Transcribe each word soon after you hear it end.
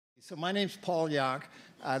So my name's Paul Yock.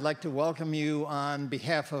 I'd like to welcome you on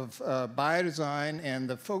behalf of Biodesign and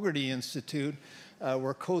the Fogarty Institute.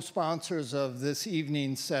 We're co-sponsors of this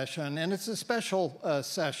evening's session, and it's a special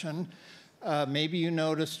session. Maybe you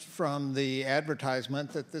noticed from the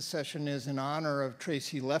advertisement that this session is in honor of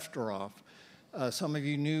Tracy Lefteroff. Some of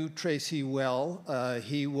you knew Tracy well.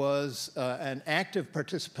 He was an active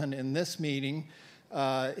participant in this meeting,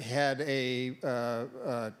 had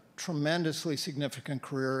a tremendously significant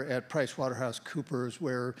career at PricewaterhouseCoopers,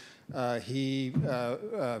 where he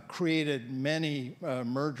created many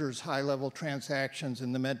mergers, high-level transactions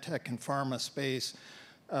in the medtech and pharma space,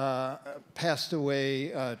 passed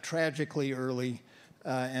away tragically early,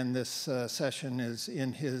 and this session is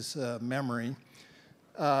in his memory.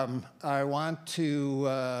 I want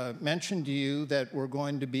to mention to you that we're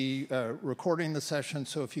going to be recording the session,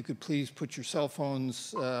 so if you could please put your cell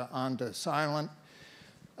phones onto silent.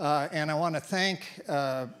 And I want to thank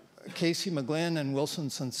Casey McGlynn and Wilson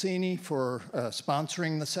Sonsini for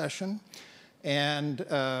sponsoring the session. And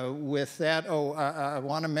with that, I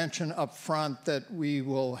want to mention up front that we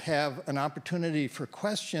will have an opportunity for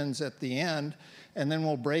questions at the end, and then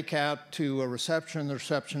we'll break out to a reception. The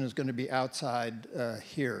reception is going to be outside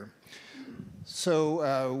here.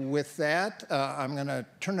 So with that, I'm going to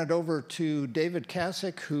turn it over to David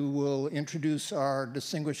Kasich, who will introduce our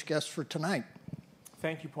distinguished guest for tonight.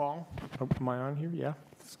 Thank you, Paul. Am I on here? Yeah.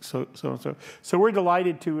 So we're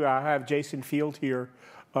delighted to have Jason Field here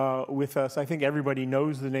with us. I think everybody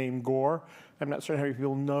knows the name Gore. I'm not sure how many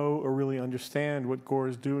people know or really understand what Gore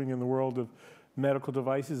is doing in the world of medical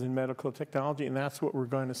devices and medical technology, and that's what we're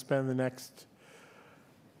going to spend the next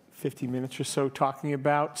 50 minutes or so talking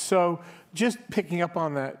about. So just picking up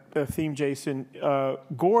on that theme, Jason,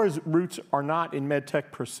 Gore's roots are not in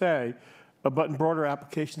medtech per se, but in broader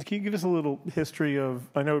applications. Can you give us a little history of,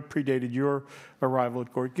 I know it predated your arrival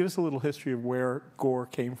at Gore, give us a little history of where Gore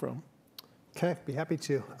came from. Okay, be happy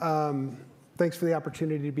to. Thanks for the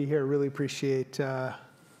opportunity to be here. Really appreciate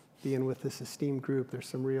being with this esteemed group. There's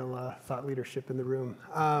some real thought leadership in the room.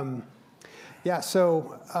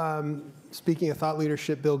 Speaking of thought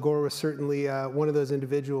leadership, Bill Gore was certainly one of those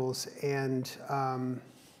individuals, and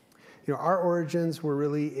our origins were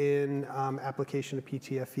really in application of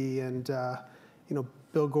PTFE, and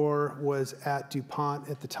Bill Gore was at DuPont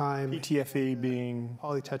at the time. PTFE being?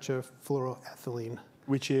 Polytetrafluoroethylene.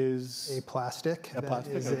 Which is? A plastic. A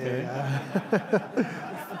plastic, is okay.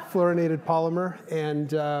 Fluorinated polymer.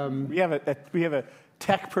 And we have a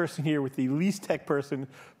tech person here with the least tech person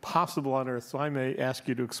possible on earth, so I may ask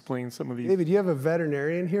you to explain some of these. David, you have a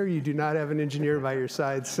veterinarian here. You do not have an engineer by your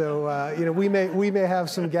side, so we may have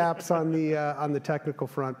some gaps on the technical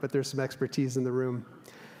front, but there's some expertise in the room.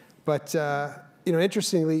 But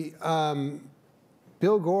interestingly,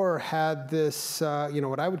 Bill Gore had this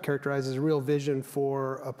what I would characterize as a real vision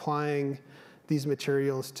for applying these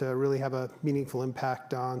materials to really have a meaningful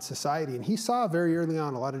impact on society. And he saw very early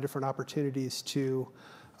on a lot of different opportunities to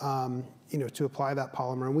apply that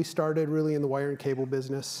polymer. And we started really in the wire and cable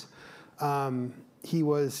business. He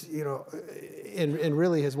was, and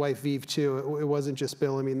really his wife Vive too. It wasn't just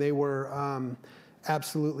Bill. I mean, they were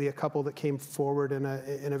absolutely a couple that came forward in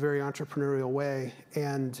a very entrepreneurial way.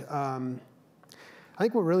 And I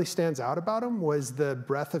think what really stands out about them was the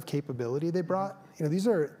breadth of capability they brought.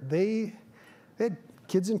 They had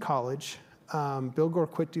kids in college. Bill Gore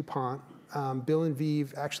quit DuPont. Bill and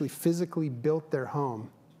Vive actually physically built their home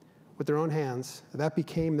with their own hands. That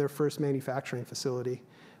became their first manufacturing facility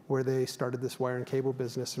where they started this wire and cable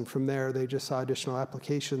business. And from there, they just saw additional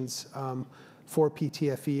applications for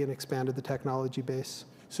PTFE and expanded the technology base.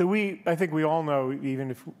 So I think we all know, even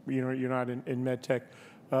if you're not in medtech,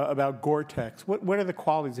 about Gore-Tex. What are the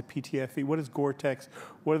qualities of PTFE? What is Gore-Tex?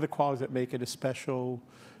 What are the qualities that make it a special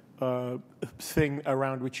thing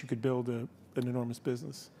around which you could build an enormous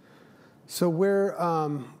business? So where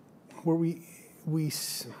we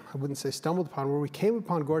I wouldn't say stumbled upon, where we came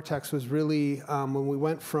upon Gore-Tex was really when we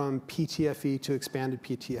went from PTFE to expanded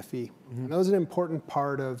PTFE. Mm-hmm. And that was an important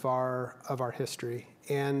part of our history.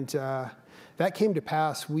 And that came to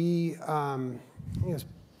pass. We I think it was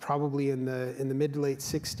probably in the mid to late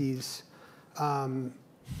 60s,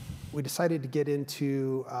 we decided to get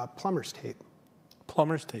into plumber's tape.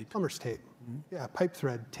 Plumber's tape? Plumber's tape. Mm-hmm. Yeah, pipe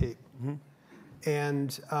thread tape. Mm-hmm.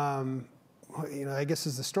 And I guess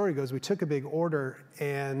as the story goes, we took a big order,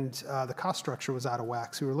 and the cost structure was out of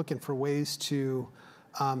whack. So we were looking for ways to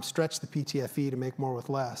stretch the PTFE to make more with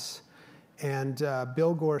less. And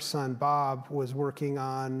Bill Gore's son, Bob, was working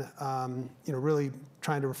on really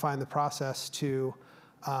trying to refine the process to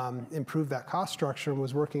improve that cost structure, and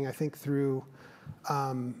was working, I think, through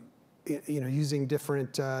using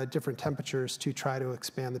different temperatures to try to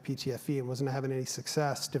expand the PTFE and wasn't having any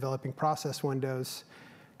success developing process windows,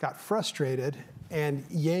 got frustrated and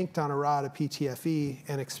yanked on a rod of PTFE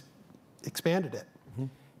and expanded it.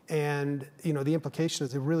 And the implication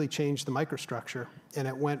is it really changed the microstructure, and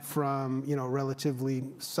it went from a relatively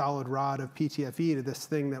solid rod of PTFE to this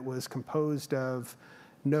thing that was composed of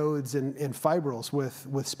nodes and fibrils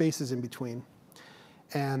with spaces in between.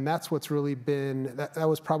 And that's what's really been, that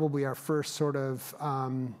was probably our first sort of,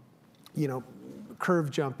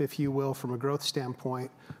 curve jump, if you will, from a growth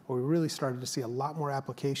standpoint, where we really started to see a lot more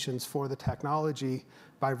applications for the technology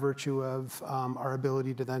by virtue of our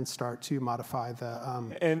ability to then start to modify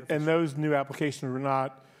the. And those new applications were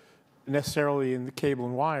not necessarily in the cable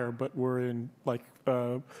and wire, but were in like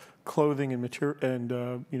clothing and materials and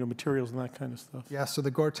that kind of stuff. Yeah, so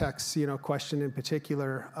the Gore-Tex question in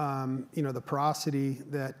particular, the porosity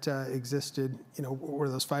that existed, where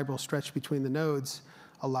those fibrils stretched between the nodes,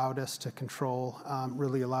 allowed us to control,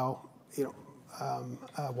 really allow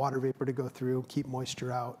water vapor to go through, keep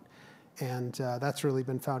moisture out, and that's really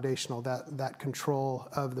been foundational. That control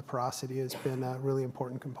of the porosity has been a really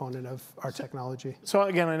important component of our technology. So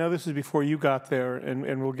again, I know this is before you got there,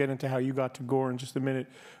 and we'll get into how you got to Gore in just a minute.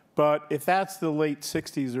 But if that's the late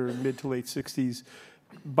 60s or mid to late 60s,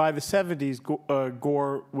 by the 70s,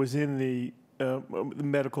 Gore was in the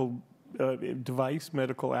medical device,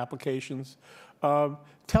 medical applications.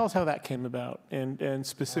 Tell us how that came about, and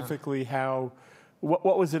specifically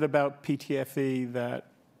what was it about PTFE that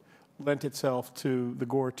lent itself to the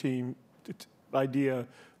Gore team idea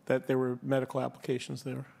that there were medical applications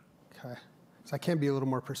there? Okay. So I can be a little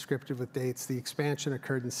more prescriptive with dates. The expansion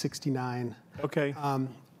occurred in '69. Okay.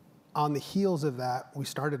 On the heels of that, we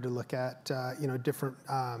started to look at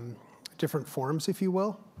different forms, if you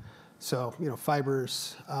will. So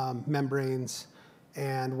fibers, membranes,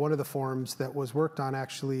 and one of the forms that was worked on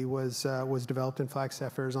actually was developed in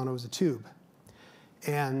Flagstaff, Arizona. It was a tube,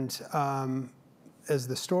 and as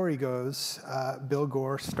the story goes, Bill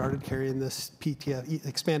Gore started carrying this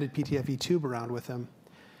expanded PTFE tube around with him,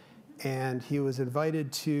 and he was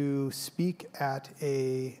invited to speak at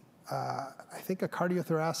I think a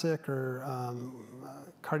cardiothoracic or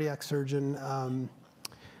cardiac surgeon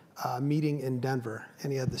meeting in Denver,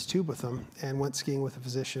 and he had this tube with him and went skiing with a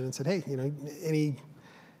physician and said, "Hey, you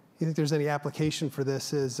think there's any application for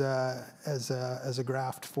this as a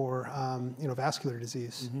graft for vascular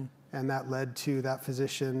disease?" Mm-hmm. And that led to that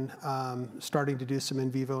physician starting to do some in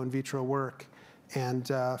vivo, in vitro work, and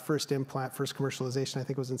first implant, first commercialization, I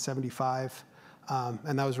think was in '75.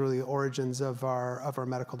 And that was really the origins of our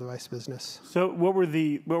medical device business. So what were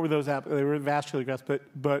those they were vascular grafts,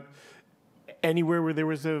 but anywhere where there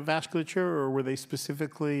was a vasculature, or were they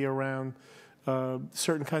specifically around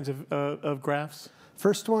certain kinds of grafts?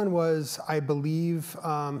 First one was, I believe,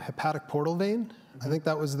 hepatic portal vein. Mm-hmm. I think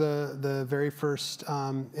that was the very first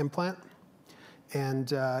implant. And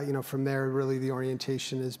from there, really the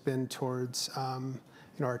orientation has been towards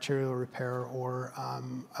arterial repair or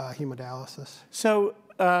hemodialysis. So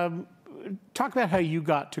talk about how you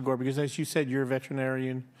got to Gore, because as you said, you're a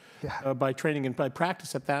veterinarian by training and by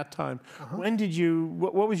practice at that time. Uh-huh.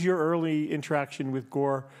 What was your early interaction with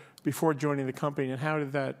Gore before joining the company, and how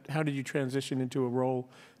did you transition into a role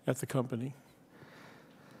at the company?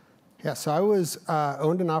 Yeah, so I was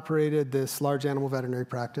owned and operated this large animal veterinary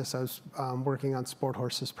practice. I was working on sport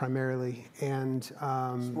horses primarily, and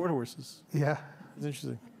sport horses. Yeah. It's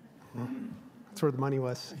interesting. That's where the money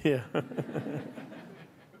was. Yeah.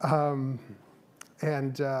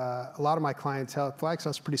 And a lot of my clientele,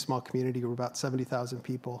 Flagstaff's a pretty small community. We're about 70,000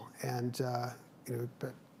 people, and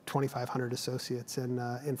about 2,500 associates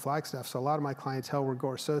in Flagstaff. So a lot of my clientele were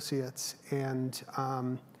Gore associates, and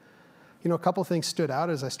a couple of things stood out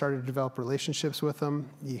as I started to develop relationships with them.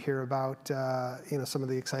 You hear about some of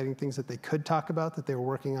the exciting things that they could talk about that they were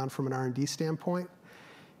working on from an R&D standpoint.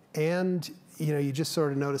 And you just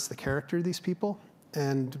sort of notice the character of these people,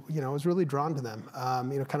 and I was really drawn to them.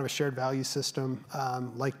 Kind of a shared value system.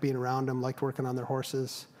 Liked being around them, liked working on their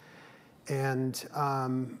horses, and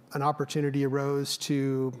an opportunity arose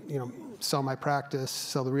to sell my practice,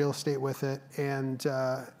 sell the real estate with it, and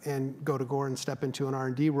go to Gore and step into an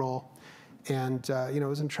R&D role. And it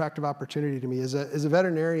was an attractive opportunity to me. As a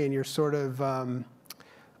veterinarian, you're sort of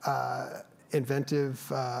inventive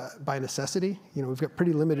by necessity. We've got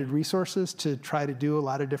pretty limited resources to try to do a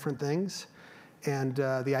lot of different things. And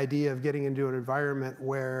the idea of getting into an environment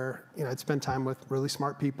where I'd spend time with really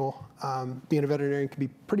smart people, being a veterinarian can be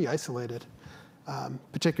pretty isolated,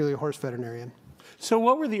 particularly a horse veterinarian. So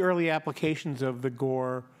what were the early applications of the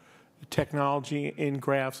Gore technology in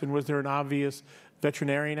grafts, and was there an obvious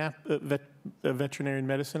veterinarian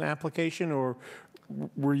medicine application, or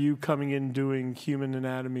were you coming in doing human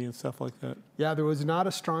anatomy and stuff like that? Yeah, there was not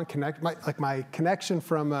a strong my connection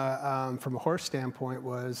from a horse standpoint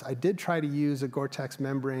was I did try to use a Gore-Tex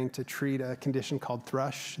membrane to treat a condition called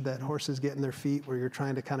thrush that horses get in their feet, where you're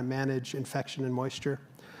trying to kind of manage infection and moisture.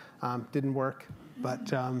 Didn't work,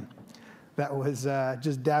 but that was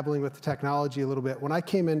just dabbling with the technology a little bit. When I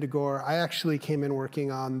came into Gore, I actually came in working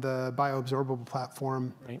on the bioabsorbable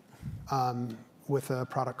platform, Right. With a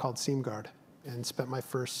product called SeamGuard, and spent my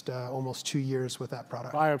first almost 2 years with that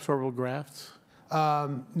product. Bioabsorbable grafts?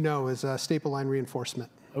 No, as a staple line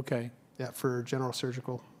reinforcement. Okay. Yeah, for general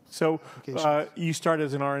surgical. So you started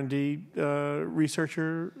as an R&D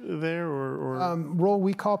researcher there, or? Role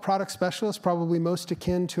we call product specialist, probably most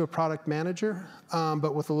akin to a product manager,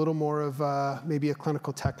 but with a little more of maybe a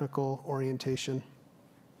clinical technical orientation.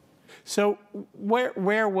 So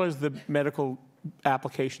where was the medical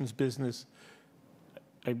applications business?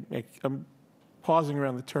 I'm pausing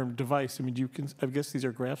around the term device. I mean, I guess these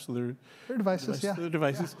are grafts, so they're devices, yeah. They're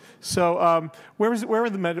devices. Yeah. So where was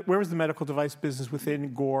the medical device business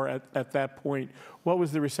within Gore at that point? What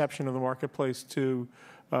was the reception of the marketplace to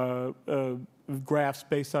grafts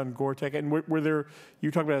based on Gore-Tex? And were there, you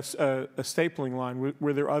talked about a stapling line,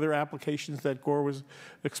 were there other applications that Gore was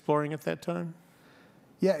exploring at that time?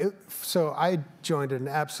 Yeah, so I joined at an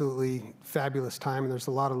absolutely fabulous time, and there's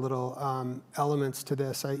a lot of little elements to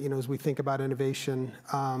this. As we think about innovation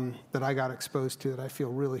that I got exposed to, that I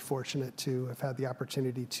feel really fortunate to have had the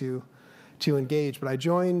opportunity to engage. But I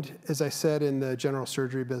joined, as I said, in the general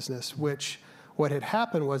surgery business, which what had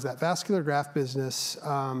happened was that vascular graft business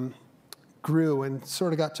grew and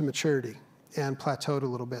sort of got to maturity and plateaued a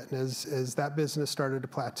little bit. And as that business started to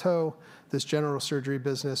plateau, this general surgery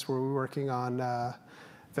business, where we were working on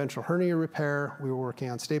ventral hernia repair, we were working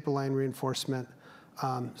on staple line reinforcement.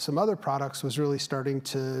 Some other products was really starting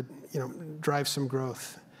to drive some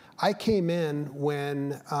growth. I came in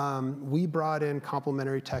when we brought in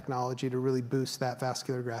complementary technology to really boost that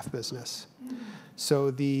vascular graft business.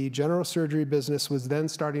 So the general surgery business was then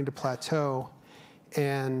starting to plateau,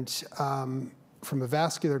 and from a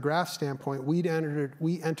vascular graft standpoint, we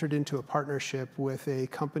entered into a partnership with a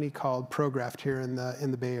company called ProGraft here in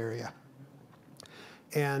the Bay Area.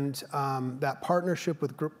 And that partnership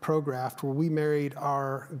with ProGraft, where we married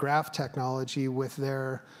our graft technology with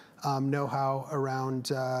their know-how around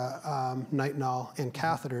nitinol and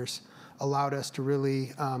catheters, allowed us to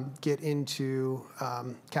really get into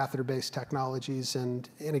catheter-based technologies, and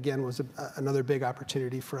again was another big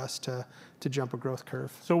opportunity for us to jump a growth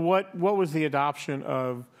curve. So what was the adoption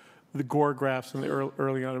of the Gore grafts in the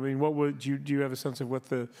early on? I mean, do you have a sense of what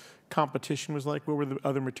the competition was like? What were the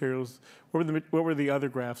other materials? What were the other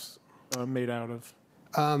grafts made out of?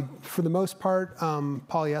 For the most part,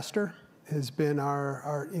 polyester has been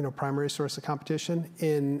our primary source of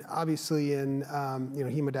competition. Obviously in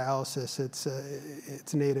hemodialysis,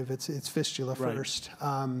 it's native. It's fistula first.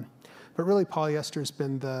 Right. But really, polyester has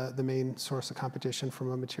been the main source of competition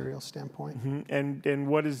from a material standpoint. Mm-hmm. And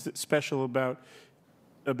what is special about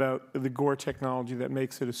the Gore technology that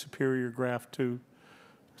makes it a superior graft to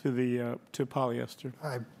polyester?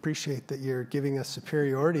 I appreciate that you're giving us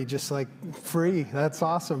superiority, just like free. That's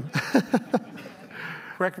awesome.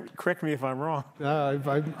 Correct me if I'm wrong. No,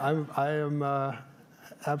 I am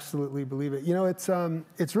absolutely believe it.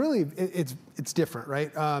 It's really different,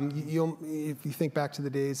 right? If you think back to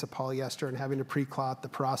the days of polyester and having to pre-clot, the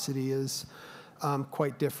porosity is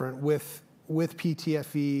quite different. With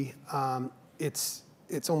PTFE,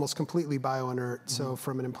 it's almost completely bioinert. So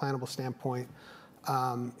from an implantable standpoint,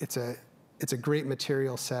 it's a great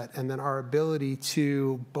material set, and then our ability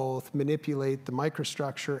to both manipulate the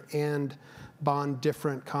microstructure and bond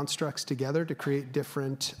different constructs together to create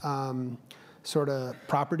different sort of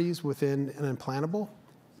properties within an implantable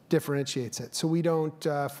differentiates it. So we don't,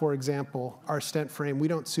 for example, our stent frame, we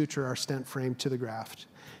don't suture our stent frame to the graft.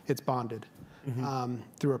 It's bonded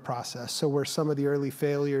through a process. So where some of the early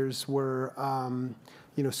failures were,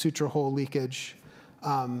 suture hole leakage,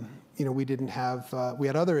 we didn't have, we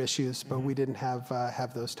had other issues, but we didn't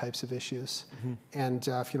have those types of issues. And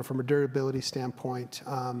from a durability standpoint,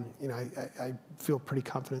 I feel pretty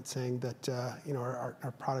confident saying that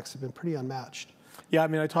our products have been pretty unmatched. Yeah, I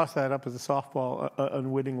mean, I tossed that up as a softball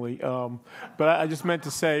unwittingly, but I just meant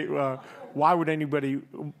to say, why would anybody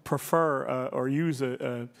prefer or use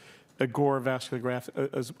a Gore vascular graft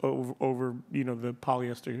over the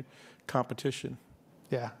polyester competition?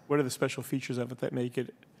 Yeah. What are the special features of it that make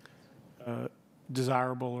it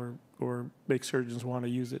desirable or make surgeons want to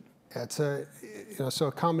use it? It's so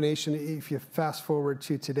a combination. If you fast forward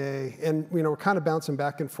to today, and we're kind of bouncing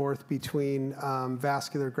back and forth between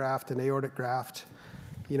vascular graft and aortic graft.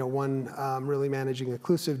 One really managing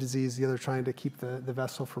occlusive disease, the other trying to keep the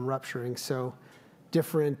vessel from rupturing. So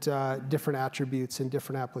different attributes and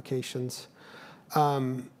different applications.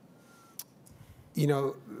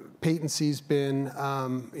 Patency's been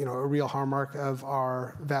a real hallmark of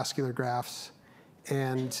our vascular grafts.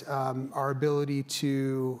 And our ability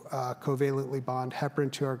to covalently bond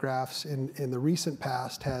heparin to our grafts in the recent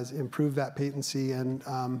past has improved that patency and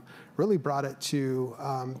really brought it to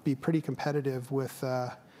be pretty competitive with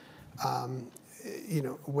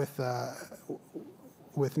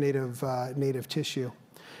native tissue.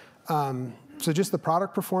 So just the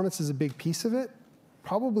product performance is a big piece of it.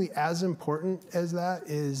 Probably as important as that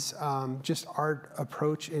is just our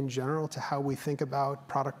approach in general to how we think about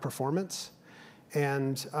product performance.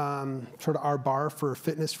 And sort of our bar for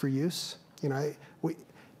fitness for use.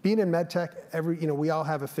 Being in medtech, we all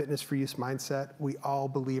have a fitness for use mindset. We all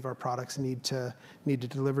believe our products need to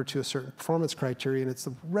deliver to a certain performance criteria, and it's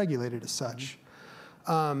regulated as such.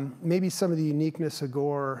 Maybe some of the uniqueness of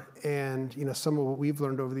Gore and some of what we've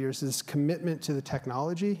learned over the years is commitment to the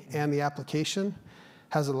technology and the application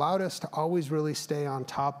has allowed us to always really stay on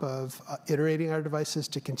top of iterating our devices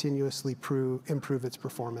to continuously improve its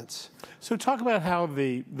performance. So talk about how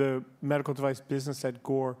the medical device business at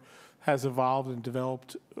Gore has evolved and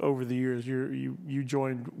developed over the years. You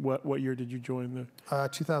joined, what year did you join?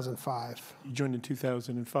 2005. You joined in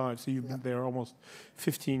 2005, so you've been there almost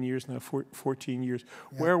 15 years now, 14 years.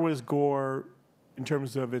 Yeah. Where was Gore in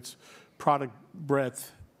terms of its product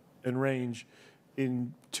breadth and range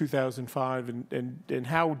in 2005, and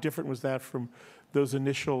how different was that from those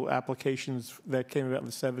initial applications that came about in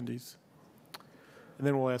the 70s? And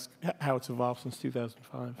then we'll ask how it's evolved since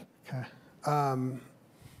 2005. Okay.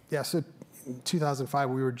 So in 2005,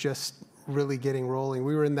 we were just really getting rolling.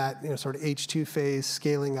 We were in that sort of H2 phase,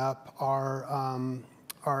 scaling up our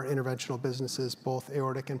interventional businesses, both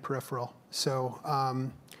aortic and peripheral. So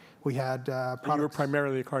we had products. You were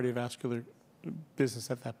primarily a cardiovascular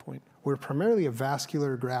business at that point. We were primarily a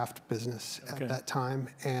vascular graft business at that time,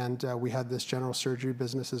 and we had this general surgery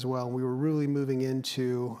business as well. And we were really moving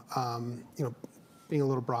into being a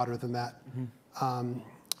little broader than that.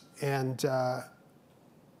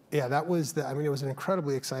 That was it was an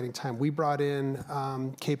incredibly exciting time. We brought in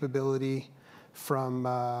capability from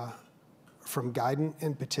Guidant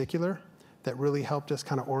in particular that really helped us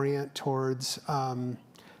kind of orient towards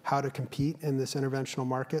how to compete in this interventional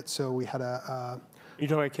market. So we had You're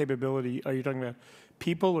talking about capability. Are you talking about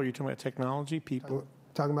people, or are you talking about technology? People.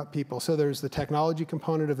 Talking about people. So there's the technology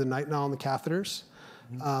component of the nitinol and the catheters.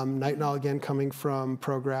 Nitinol, again, coming from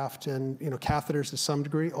ProGraft and catheters to some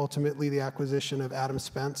degree. Ultimately, the acquisition of Adam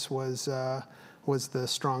Spence was the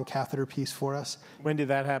strong catheter piece for us. When did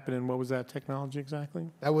that happen, and what was that technology exactly?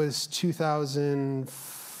 That was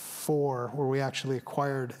 2004, where we actually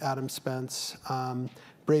acquired Adam Spence.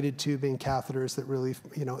 Braided tubing catheters that really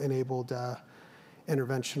enabled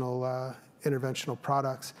interventional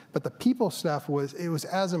products. But the people stuff was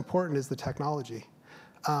as important as the technology.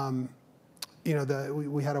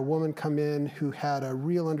 We had a woman come in who had a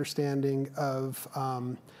real understanding of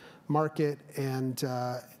market and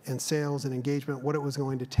sales and engagement, what it was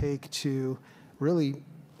going to take to really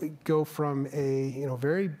go from a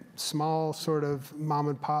very small sort of mom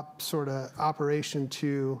and pop sort of operation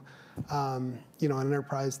to an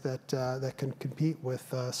enterprise that can compete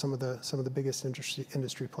with some of the biggest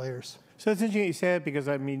industry players. So it's interesting you say it, because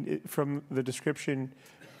from the description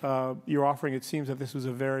you're offering, it seems that this was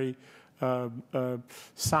a very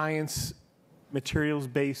science,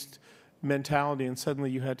 materials-based mentality, and suddenly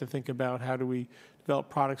you had to think about how do we develop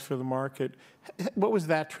products for the market. What was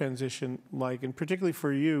that transition like? And particularly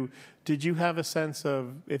for you, did you have a sense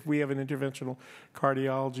of, if we have an interventional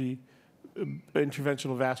cardiology,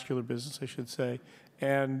 interventional vascular business, I should say,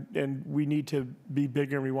 and we need to be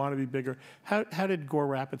bigger and we want to be bigger, how did Gore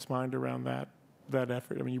wrap its mind around that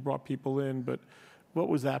effort? I mean, you brought people in, but what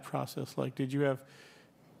was that process like? Did you have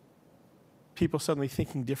people suddenly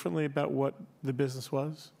thinking differently about what the business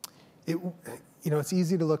was? It's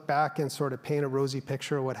easy to look back and sort of paint a rosy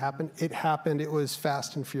picture of what happened. It happened. It was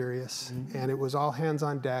fast and furious, and it was all hands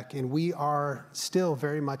on deck. And we are still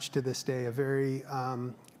very much to this day a very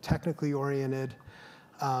technically oriented,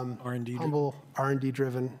 humble R&D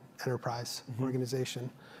driven enterprise organization.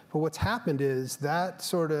 But what's happened is that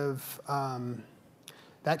sort of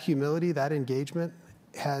that humility, that engagement,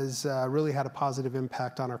 has really had a positive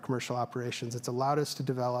impact on our commercial operations. It's allowed us to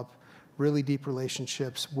develop really deep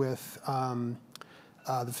relationships with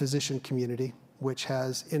the physician community, which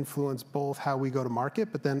has influenced both how we go to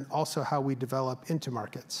market, but then also how we develop into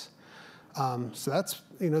markets. So that's,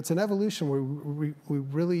 it's an evolution where we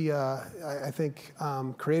really, I think,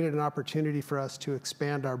 created an opportunity for us to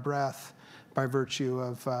expand our breadth by virtue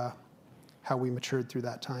of how we matured through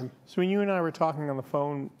that time. So when you and I were talking on the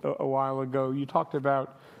phone a while ago, you talked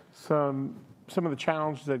about some of the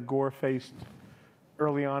challenges that Gore faced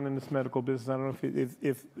early on in this medical business. I don't know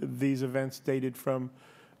if these events dated from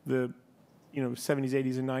the 70s,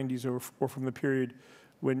 80s, and 90s, or from the period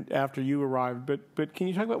when after you arrived. But can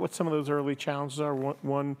you talk about what some of those early challenges are?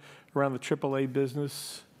 One around the AAA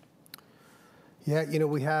business. Yeah,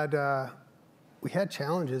 we had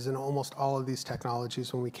challenges in almost all of these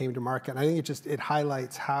technologies when we came to market. And I think it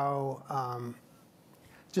highlights how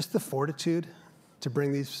just the fortitude to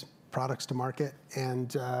bring these products to market, and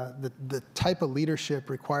the type of leadership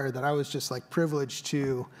required that I was just like privileged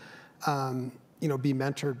to be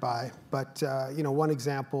mentored by. But one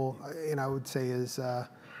example, I would say, is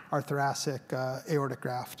our thoracic aortic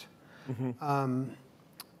graft. Mm-hmm.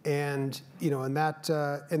 And in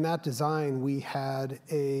that design, we had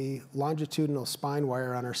a longitudinal spine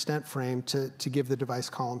wire on our stent frame to give the device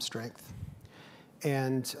column strength.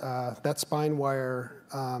 And that spine wire,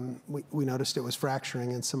 we noticed it was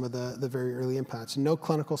fracturing in some of the very early implants. No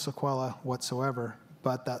clinical sequela whatsoever,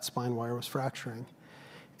 but that spine wire was fracturing.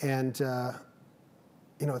 And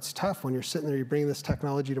it's tough when you're sitting there, you bring this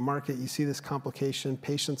technology to market, you see this complication,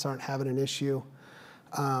 patients aren't having an issue.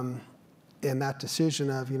 And that decision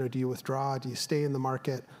of, do you withdraw, do you stay in the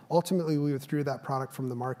market? Ultimately, we withdrew that product from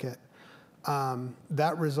the market.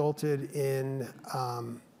 That resulted in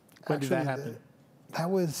when did that happen? That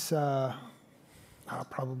was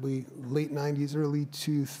probably late 90s, early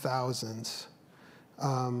 2000s.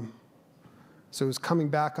 So it was coming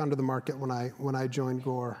back onto the market when I joined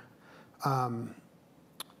Gore.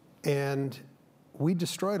 And we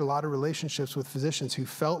destroyed a lot of relationships with physicians who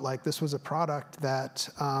felt like this was a product that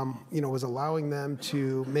was allowing them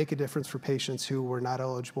to make a difference for patients who were not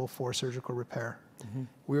eligible for surgical repair. Mm-hmm.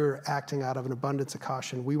 We were acting out of an abundance of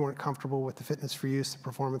caution. We weren't comfortable with the fitness for use, the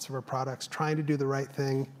performance of our products, trying to do the right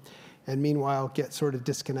thing, and meanwhile get sort of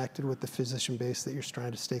disconnected with the physician base that you're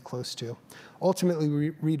trying to stay close to. Ultimately,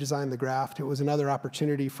 we redesigned the graft. It was another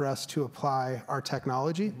opportunity for us to apply our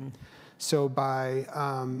technology. Mm-hmm. So by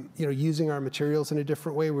using our materials in a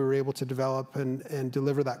different way, we were able to develop and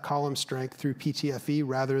deliver that column strength through PTFE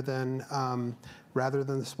rather than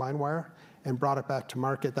the spine wire, and brought it back to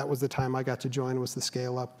market. That was the time I got to join, was the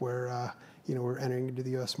scale up where we're entering into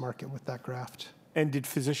the U.S. market with that graft. And did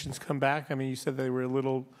physicians come back? I mean, you said they were a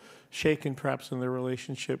little shaken perhaps in their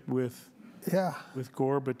relationship with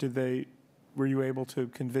Gore, but were you able to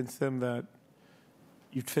convince them that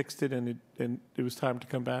you'd fixed it and it was time to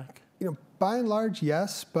come back? By and large,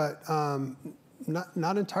 yes, but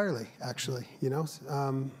not entirely, actually. It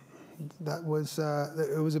was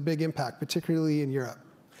a big impact, particularly in Europe.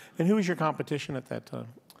 And who was your competition at that time?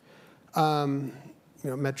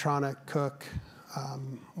 Medtronic, Cook,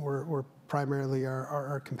 were primarily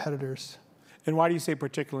our competitors. And why do you say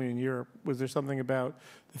particularly in Europe? Was there something about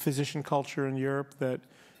the physician culture in Europe that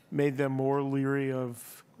made them more leery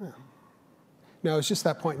of? Yeah. No, it's just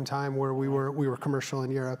that point in time where we were commercial in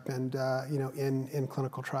Europe and in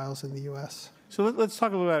clinical trials in the U.S. So let's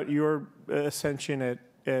talk about your ascension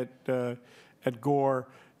at Gore.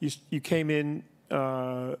 You came in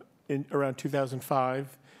around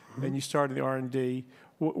 2005, mm-hmm. and you started the R&D.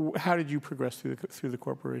 How did you progress through the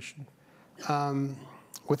corporation?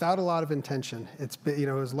 Without a lot of intention. It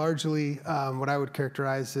was largely what I would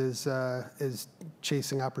characterize as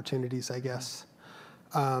chasing opportunities, I guess.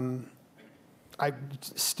 I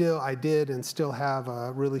did and still have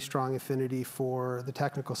a really strong affinity for the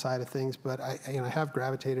technical side of things, but I have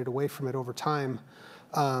gravitated away from it over time,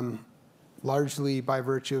 largely by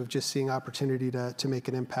virtue of just seeing opportunity to make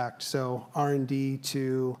an impact. So R&D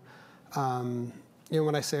to,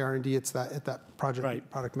 when I say R&D, it's that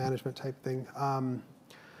product management type thing.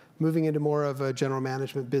 Moving into more of a general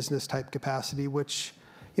management business type capacity, which,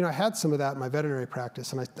 I had some of that in my veterinary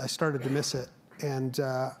practice, and I started to miss it. And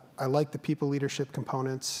I liked the people leadership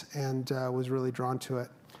components and was really drawn to it.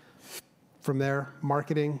 From there,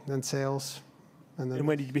 marketing, then sales. And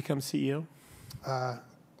when did you become CEO?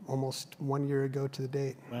 Almost 1 year ago to the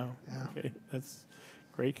date. Wow. Yeah. Okay. That's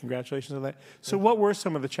great. Congratulations on that. So what were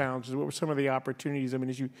some of the challenges? What were some of the opportunities? I mean,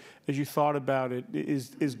 as you thought about it,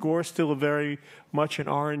 is Gore still a very much an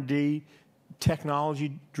R&D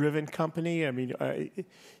technology-driven company? I mean,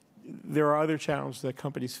 there are other challenges that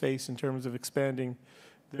companies face in terms of expanding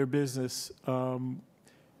their business. When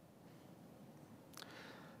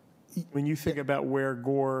you think about where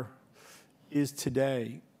Gore is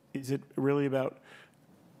today? Is it really about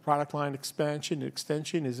product line expansion,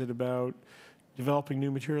 extension? Is it about developing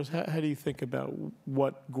new materials? How do you think about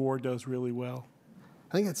what Gore does really well?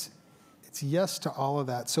 I think it's yes to all of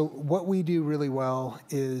that. So what we do really well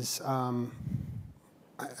is, I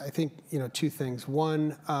think, two things.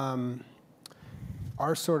 One,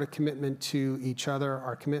 our sort of commitment to each other,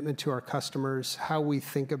 our commitment to our customers, how we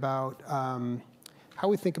think about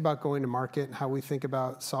going to market, and how we think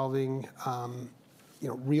about solving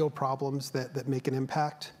real problems that make an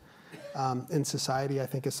impact in society, I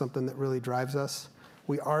think is something that really drives us.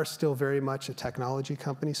 We are still very much a technology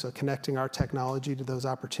company, so connecting our technology to those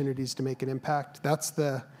opportunities to make an impact, that's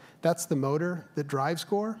the motor that drives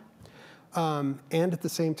Gore. And at the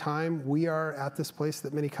same time, we are at this place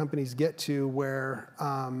that many companies get to where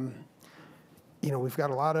we've got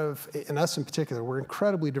a lot of, and us in particular, we're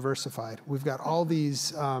incredibly diversified. We've got all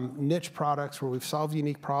these niche products where we've solved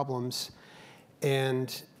unique problems,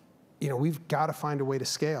 and we've got to find a way to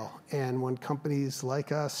scale. And when companies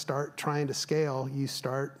like us start trying to scale, you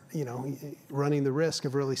start running the risk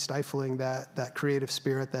of really stifling that creative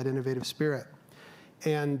spirit, that innovative spirit.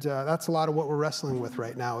 And that's a lot of what we're wrestling with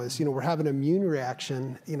right now is, we're having an immune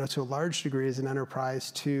reaction, to a large degree as an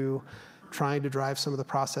enterprise to trying to drive some of the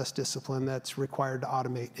process discipline that's required to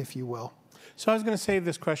automate, if you will. So I was going to save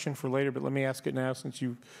this question for later, but let me ask it now since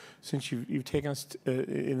you've taken us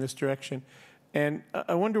in this direction. And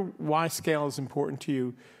I wonder why scale is important to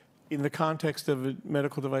you in the context of a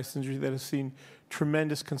medical device industry that has seen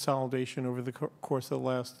tremendous consolidation over the course of the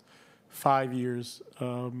last 5 years.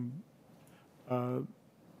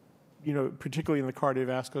 Particularly in the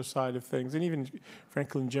cardiovascular side of things, and even,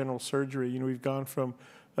 frankly, in general surgery. We've gone from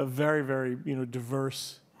a very, very,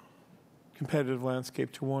 diverse competitive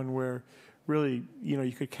landscape to one where really,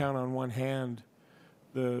 you could count on one hand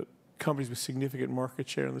the companies with significant market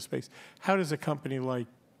share in the space. How does a company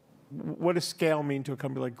what does scale mean to a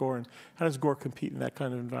company like Gore, and how does Gore compete in that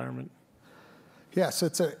kind of environment? Yeah, so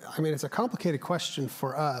it's a complicated question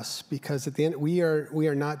for us because at the end we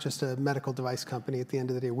are not just a medical device company. At the end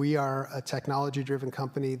of the day, we are a technology-driven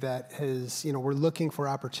company that has we're looking for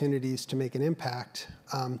opportunities to make an impact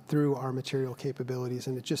through our material capabilities,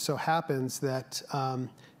 and it just so happens that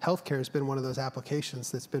healthcare has been one of those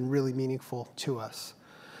applications that's been really meaningful to us.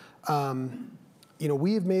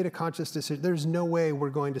 We have made a conscious decision. There's no way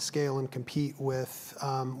we're going to scale and compete with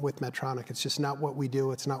Medtronic. It's just not what we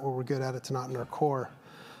do. It's not what we're good at. It's not in our core.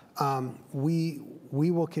 We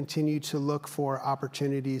will continue to look for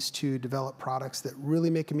opportunities to develop products that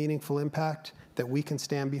really make a meaningful impact, that we can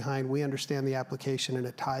stand behind. We understand the application, and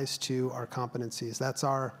it ties to our competencies.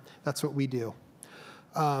 That's what we do.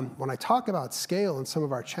 When I talk about scale and some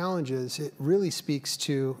of our challenges, it really speaks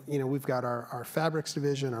to, we've got our fabrics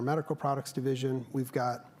division, our medical products division. We've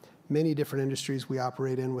got many different industries we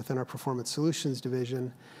operate in within our performance solutions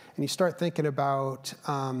division. And you start thinking about, just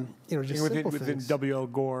simple things. Within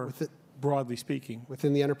WL Gore, broadly speaking.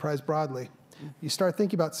 Within the enterprise broadly. You start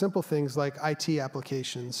thinking about simple things like IT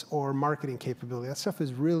applications or marketing capability. That stuff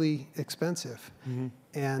is really expensive. Mm-hmm.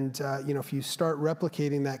 And if you start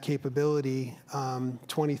replicating that capability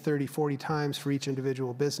 20, 30, 40 times for each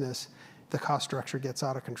individual business, the cost structure gets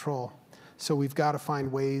out of control. So we've got to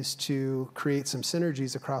find ways to create some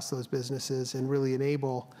synergies across those businesses and really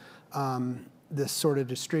enable this sort of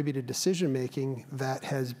distributed decision-making that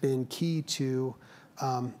has been key to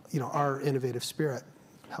our innovative spirit.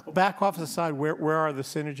 Back office aside, where are the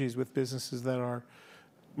synergies with businesses that are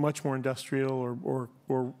much more industrial or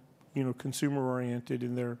consumer oriented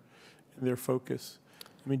in their focus?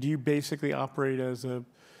 I mean, do you basically operate as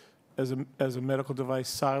a medical device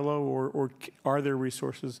silo, or are there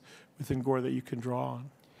resources within Gore that you can draw on?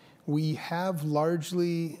 We have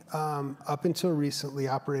largely, up until recently,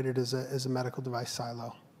 operated as a medical device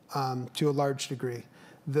silo to a large degree.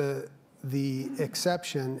 The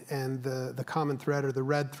exception and the common thread, or the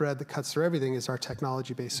red thread that cuts through everything, is our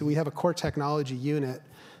technology base. So we have a core technology unit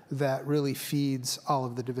that really feeds all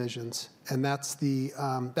of the divisions, and that's the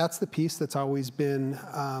piece that's always been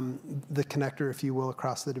the connector, if you will,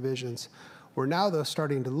 across the divisions. We're now, though,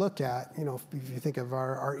 starting to look at, if you think of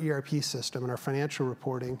our ERP system and our financial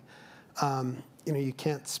reporting, you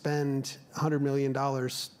can't spend $100 million,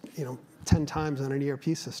 10 times on an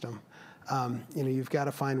ERP system. You've got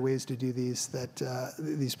to find ways to do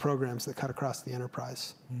these programs that cut across the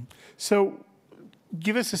enterprise. So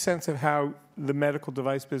give us a sense of how the medical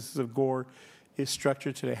device business of Gore is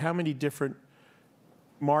structured today. How many different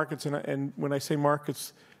markets, and when I say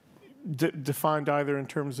markets, defined either in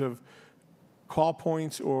terms of call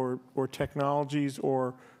points or technologies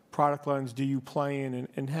or product lines, do you play in,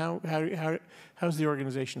 and how's the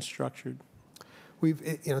organization structured?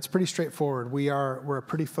 It's pretty straightforward. We're a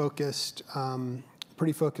pretty focused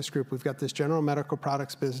group. We've got this general medical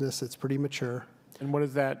products business that's pretty mature. And what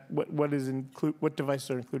is that? What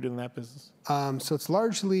devices are included in that business? So it's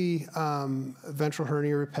largely ventral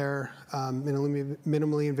hernia repair,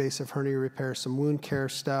 minimally invasive hernia repair, some wound care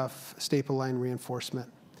stuff, staple line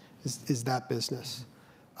reinforcement is that business.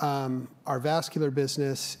 Our vascular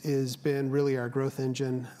business has been really our growth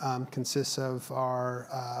engine, consists of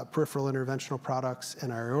our peripheral interventional products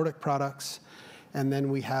and our aortic products. And then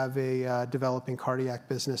we have a developing cardiac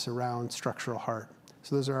business around structural heart.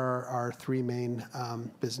 So those are our three main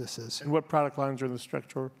businesses. And what product lines are in the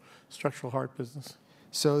structural heart business?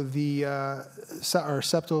 So our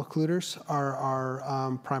septal occluders are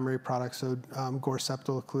our primary products. So Gore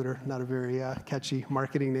septal occluder, not a very catchy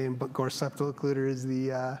marketing name, but Gore septal occluder is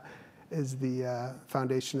the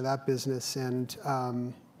foundation of that business. And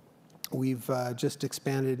we've just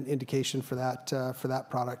expanded indication for that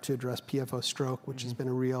product to address PFO stroke, which has been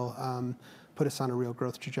a real put us on a real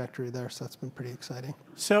growth trajectory there. So that's been pretty exciting.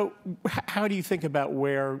 So how do you think about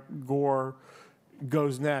where Gore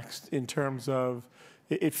goes next in terms of,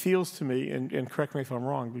 it feels to me, and correct me if I'm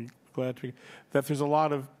wrong, be glad to, that there's a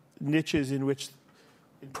lot of niches in which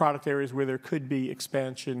product areas where there could be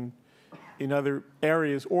expansion in other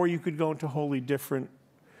areas, or you could go into wholly different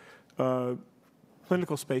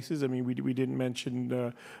clinical spaces. I mean, we didn't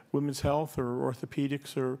mention women's health or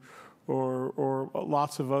orthopedics or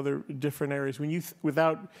lots of other different areas. When you,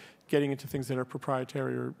 without getting into things that are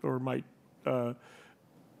proprietary or might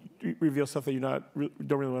reveal stuff that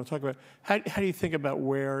don't really want to talk about, how do you think about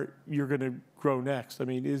where you're going to grow next? I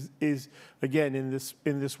mean, is again in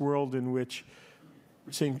this world in which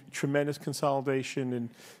we're seeing tremendous consolidation and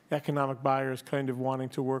economic buyers kind of wanting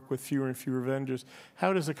to work with fewer and fewer vendors,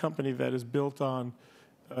 how does a company that is built on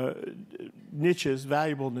niches,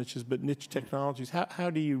 valuable niches, but niche technologies, how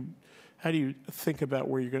do you think about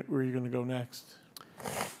where you're going to go next?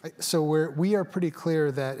 So we are pretty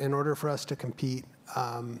clear that in order for us to compete,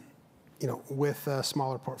 with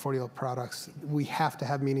smaller portfolio products, we have to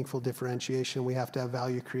have meaningful differentiation. We have to have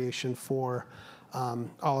value creation for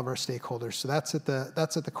all of our stakeholders. So that's at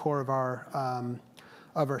the core of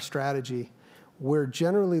our strategy. We're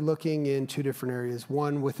generally looking in two different areas.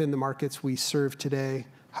 One, within the markets we serve today,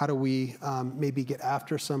 how do we maybe get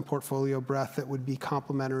after some portfolio breadth that would be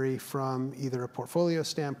complementary from either a portfolio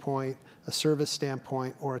standpoint, a service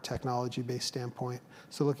standpoint, or a technology-based standpoint?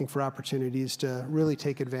 So looking for opportunities to really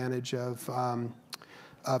take advantage of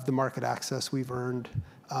the market access we've earned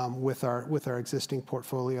with our existing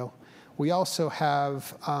portfolio. We also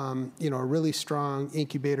have a really strong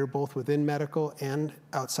incubator both within medical and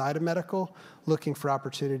outside of medical, looking for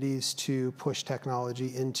opportunities to push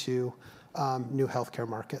technology into new healthcare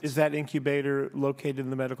markets. Is that incubator located in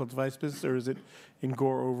the medical device business, or is it in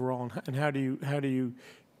Gore overall? And how do you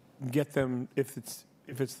get them, if it's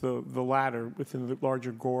the latter within the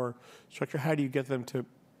larger Gore structure? How do you get them to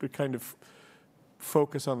kind of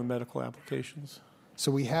focus on the medical applications? So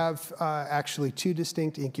we have actually two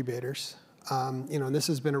distinct incubators. And this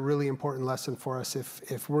has been a really important lesson for us.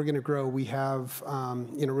 If we're going to grow, we have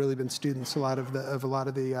really been students of a lot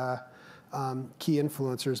of the key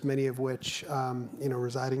influencers, many of which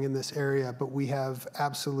residing in this area. But we have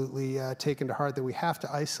absolutely taken to heart that we have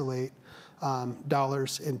to isolate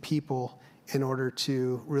dollars and people in order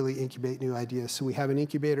to really incubate new ideas. So we have an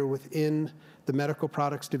incubator within the medical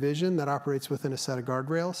products division that operates within a set of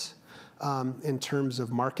guardrails in terms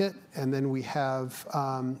of market. And then we have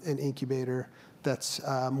an incubator that's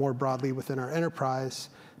more broadly within our enterprise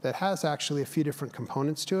that has actually a few different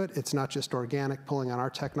components to it. It's not just organic pulling on our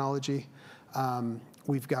technology.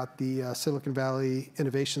 We've got the Silicon Valley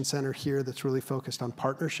Innovation Center here that's really focused on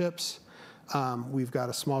partnerships. We've got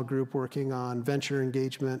a small group working on venture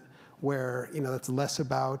engagement where that's less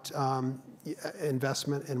about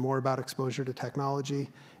investment and more about exposure to technology.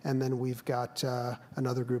 And then we've got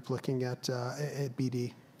another group looking at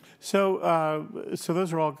BD. So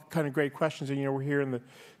those are all kind of great questions. And we're here in the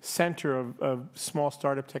center of small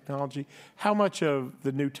startup technology. How much of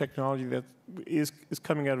the new technology that is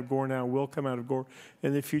coming out of Gore now will come out of Gore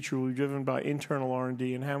in the future will be driven by internal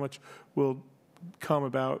R&D, and how much will come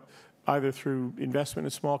about either through investment in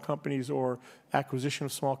small companies or acquisition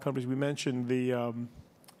of small companies? We mentioned the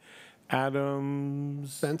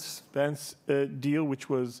Adams Spence deal, which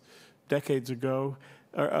was decades ago.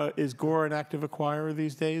 Is Gore an active acquirer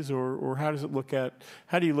these days, or how do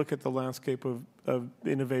you look at the landscape of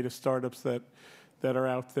innovative startups that are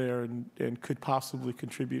out there and could possibly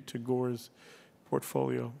contribute to Gore's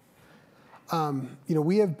portfolio?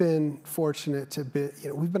 We have been fortunate to be,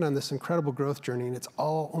 we've been on this incredible growth journey, and it's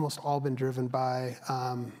almost all been driven by,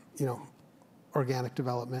 organic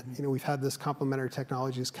development. We've had this complementary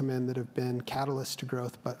technologies come in that have been catalysts to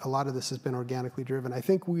growth, but a lot of this has been organically driven. I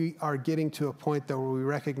think we are getting to a point, though, where we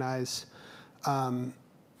recognize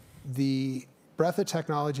the breadth of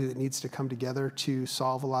technology that needs to come together to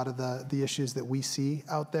solve a lot of the issues that we see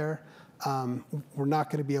out there. We're not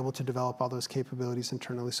going to be able to develop all those capabilities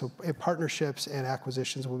internally. So partnerships and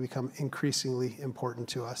acquisitions will become increasingly important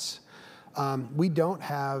to us. We don't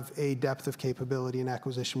have a depth of capability in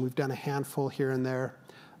acquisition. We've done a handful here and there.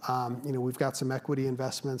 We've got some equity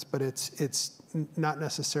investments, but it's not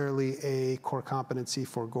necessarily a core competency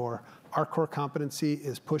for Gore. Our core competency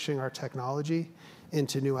is pushing our technology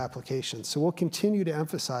into new applications. So we'll continue to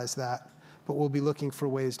emphasize that, but we'll be looking for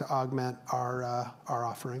ways to augment our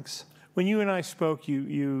offerings. When you and I spoke,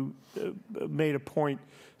 you made a point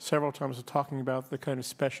several times of talking about the kind of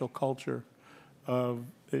special culture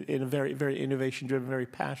in a very, very innovation-driven, very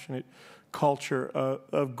passionate culture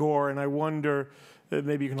of Gore. And I wonder,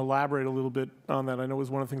 maybe you can elaborate a little bit on that. I know it was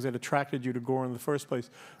one of the things that attracted you to Gore in the first place.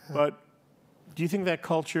 Yeah. But do you think that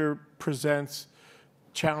culture presents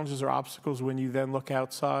challenges or obstacles when you then look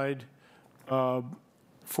outside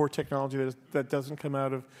for technology that doesn't come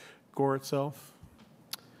out of Gore itself?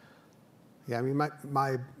 Yeah, I mean,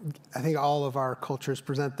 I think all of our cultures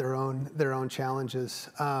present their own challenges.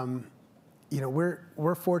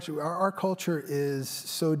 We're fortunate. Our culture is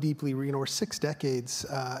so deeply, we're 6 decades,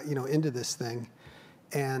 into this thing,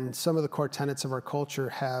 and some of the core tenets of our culture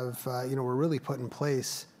have, were really put in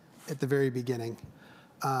place at the very beginning.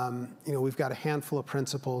 We've got a handful of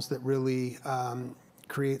principles that really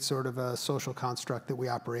create sort of a social construct that we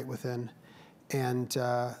operate within, and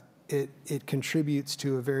it contributes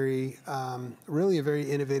to a very, really a very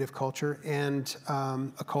innovative culture, and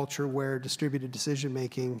a culture where distributed decision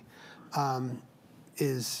making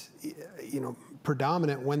is,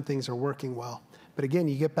 predominant when things are working well. But again,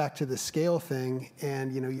 you get back to the scale thing,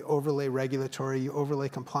 and you overlay regulatory, you overlay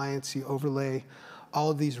compliance, you overlay all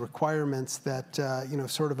of these requirements that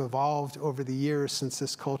sort of evolved over the years since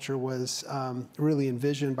this culture was really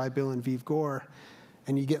envisioned by Bill and Vive Gore,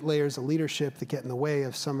 and you get layers of leadership that get in the way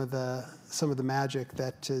of some of the magic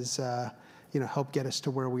that is helped get us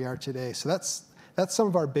to where we are today. So that's some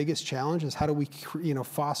of our biggest challenges. How do we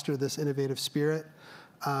foster this innovative spirit,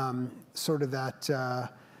 sort of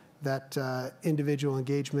that individual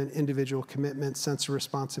engagement, individual commitment, sense of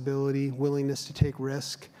responsibility, willingness to take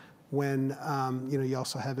risk, when you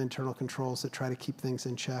also have internal controls that try to keep things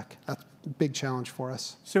in check. That's a big challenge for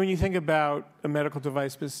us. So when you think about a medical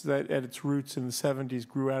device business that at its roots in the 70s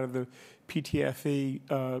grew out of the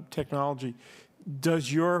PTFE technology,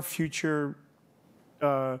 does your future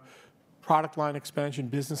product line expansion,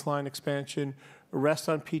 business line expansion rest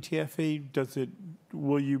on PTFE?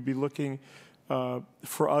 Will you be looking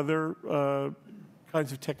for other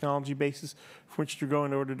kinds of technology bases for which to go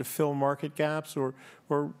in order to fill market gaps, or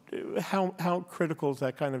how critical is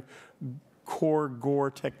that kind of core Gore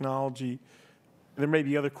technology? There may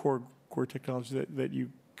be other core technologies that you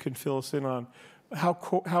can fill us in on.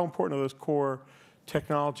 How important are those core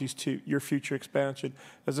technologies to your future expansion,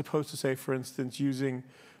 as opposed to, say, for instance, using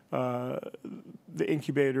the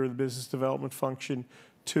incubator or the business development function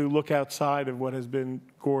to look outside of what has been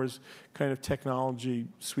Gore's kind of technology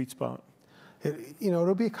sweet spot?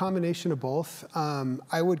 It'll be a combination of both.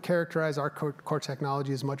 I would characterize our core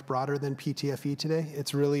technology as much broader than PTFE today.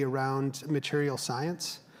 It's really around material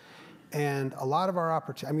science. And a lot of our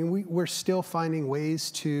opportunity, we're still finding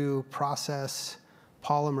ways to process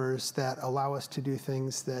polymers that allow us to do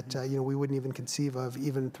things that we wouldn't even conceive of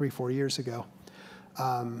even 3-4 years ago.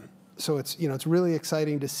 So it's really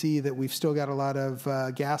exciting to see that we've still got a lot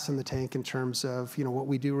of gas in the tank in terms of what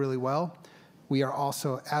we do really well. We are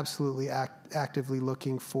also absolutely actively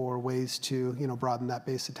looking for ways to broaden that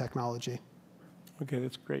base of technology. Okay,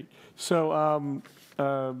 that's great. So,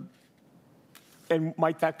 and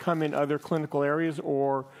might that come in other clinical areas,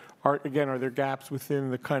 or are there gaps within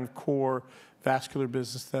the kind of core vascular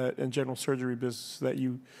business and general surgery business that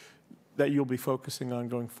you'll be focusing on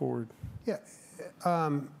going forward? Yeah.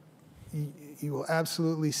 You will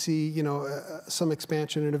absolutely see, some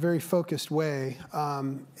expansion in a very focused way.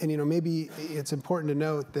 And, maybe it's important to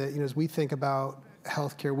note that, as we think about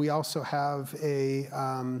healthcare, we also have a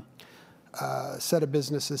set of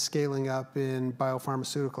businesses scaling up in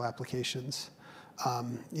biopharmaceutical applications,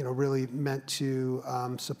 really meant to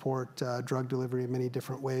support drug delivery in many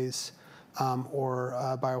different ways. or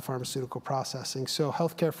biopharmaceutical processing. So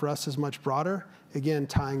healthcare for us is much broader, again,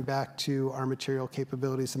 tying back to our material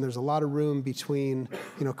capabilities. And there's a lot of room between,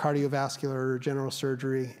 cardiovascular, general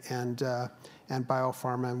surgery, and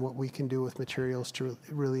biopharma, and what we can do with materials to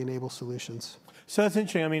really enable solutions. So that's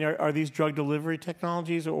interesting. I mean, are these drug delivery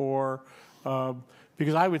technologies, or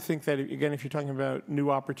because I would think that, again, if you're talking about new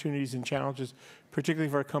opportunities and challenges, particularly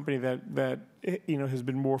for a company that has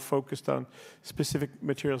been more focused on specific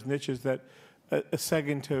materials niches, that a segue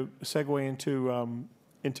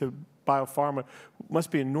into biopharma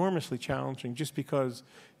must be enormously challenging, just because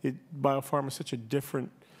biopharma is such a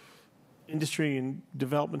different industry and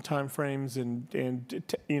development timeframes and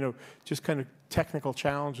just kind of technical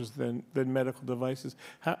challenges than medical devices.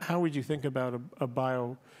 How would you think about a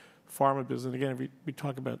biopharma business? And again, if we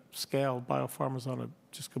talk about scale, biopharma's on a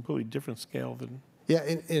just completely different scale than. Yeah,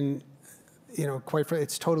 quite frankly,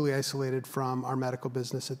 it's totally isolated from our medical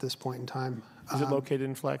business at this point in time. Is it located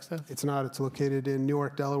in Flagstaff? It's not. It's located in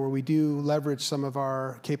Newark, Delaware. We do leverage some of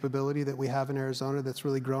our capability that we have in Arizona that's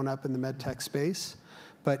really grown up in the med tech space.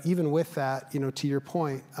 But even with that, to your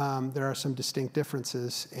point, there are some distinct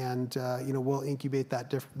differences, and we'll incubate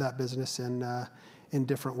that business in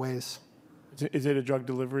different ways. Is it a drug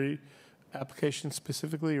delivery application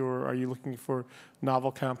specifically, or are you looking for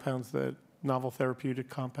novel therapeutic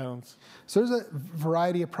compounds? So there's a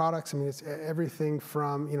variety of products. I mean, it's everything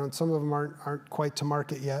from, and some of them aren't quite to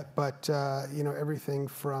market yet, but everything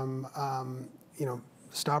from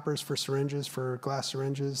stoppers for syringes, for glass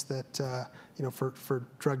syringes that for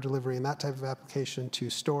drug delivery and that type of application, to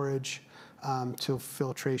storage, to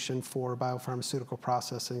filtration for biopharmaceutical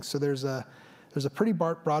processing. So there's a pretty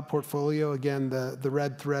broad portfolio. Again, the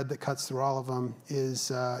red thread that cuts through all of them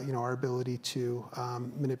is our ability to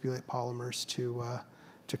manipulate polymers to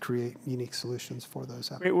create unique solutions for those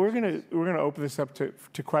applications. Great. We're gonna open this up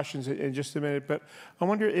to questions in just a minute, but I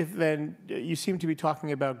wonder if then you seem to be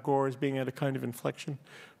talking about Gore as being at a kind of inflection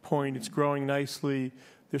point. It's growing nicely.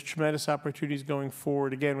 There's tremendous opportunities going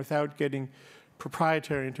forward. Again, without getting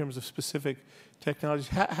proprietary in terms of specific technologies,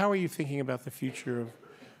 how are you thinking about the future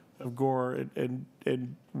of Gore and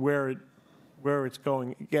where it's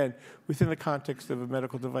going? Again, within the context of a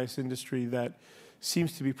medical device industry that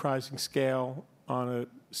seems to be prizing scale on a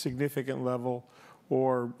significant level,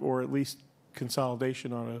 or at least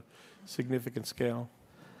consolidation on a significant scale.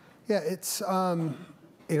 Yeah, it's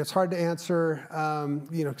it's hard to answer,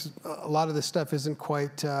 'cause a lot of this stuff isn't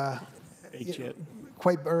quite or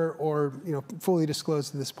fully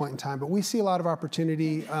disclosed at this point in time. But we see a lot of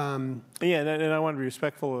opportunity. And I want to be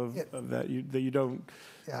respectful of that. You don't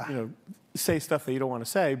say stuff that you don't want to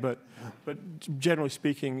say. But generally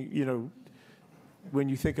speaking, when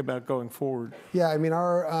you think about going forward. Yeah, I mean,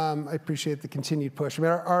 I appreciate the continued push. I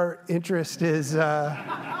mean, our interest is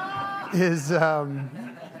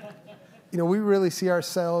we really see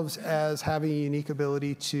ourselves as having a unique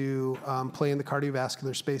ability to play in the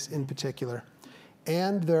cardiovascular space in particular.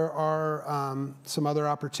 And there are some other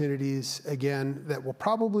opportunities, again, that will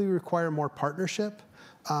probably require more partnership,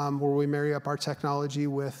 where we marry up our technology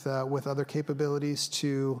with other capabilities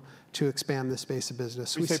to expand this space of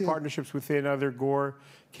business. We say partnerships within other Gore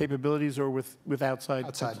capabilities, or with outside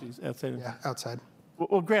entities? Yeah, outside.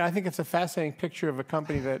 Well, great. I think it's a fascinating picture of a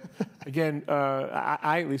company that, again,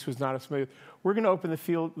 I at least was not as familiar with. We're going to open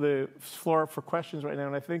the floor up for questions right now,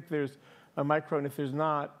 and I think there's a micro, and if there's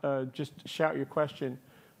not, just shout your question.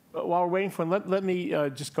 But while we're waiting for one, let me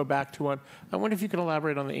just go back to one. I wonder if you can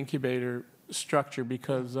elaborate on the incubator structure,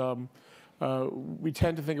 because we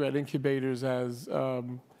tend to think about incubators as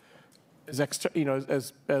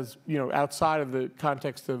outside of the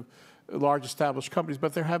context of large established companies,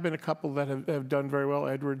 but there have been a couple that have done very well.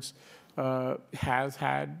 Edwards has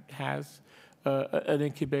an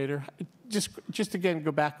incubator. Just again,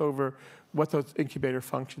 go back over what those incubator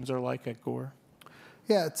functions are like at Gore.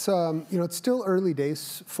 Yeah, it's it's still early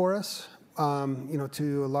days for us.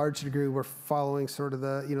 To a large degree, we're following sort of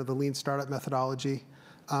the the lean startup methodology.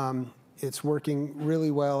 It's working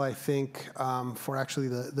really well, I think, for actually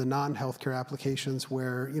the non-healthcare applications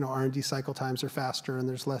where R&D cycle times are faster and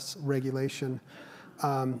there's less regulation.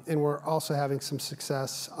 And we're also having some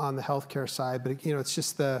success on the healthcare side, but it's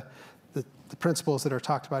just the principles that are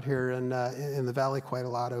talked about here in the Valley quite a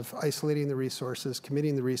lot, of isolating the resources,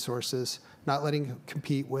 committing the resources, not letting them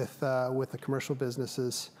compete with the commercial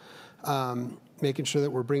businesses, making sure that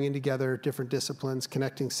we're bringing together different disciplines,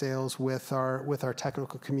 connecting sales with our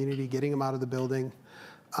technical community, getting them out of the building,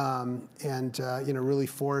 and really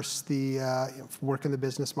force the work in the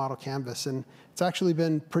business model canvas. And it's actually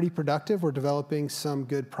been pretty productive. We're developing some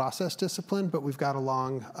good process discipline, but we've got a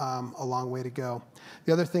long way to go.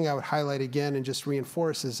 The other thing I would highlight again and just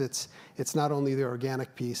reinforce is it's not only the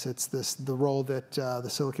organic piece, it's the role that the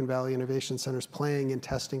Silicon Valley Innovation Center is playing in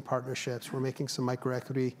testing partnerships. We're making some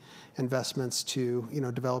microequity investments to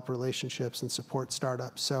develop relationships and support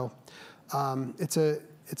startups. So it's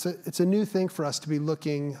a new thing for us to be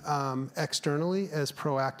looking externally as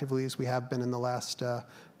proactively as we have been in the last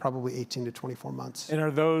probably 18 to 24 months. And are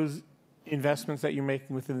those investments that you're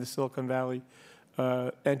making within the Silicon Valley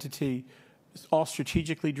entity all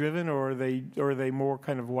strategically driven, or are they more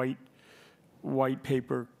kind of white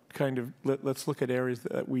paper kind of let's look at areas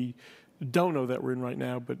that we don't know that we're in right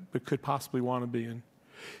now, but could possibly want to be in?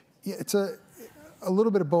 Yeah, it's a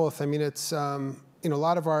little bit of both. I mean, it's a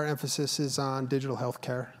lot of our emphasis is on digital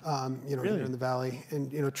healthcare, Really? here in the Valley,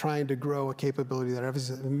 and trying to grow a capability there. As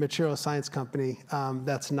a material science company,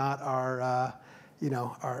 that's not our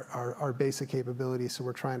basic capability. So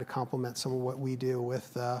we're trying to complement some of what we do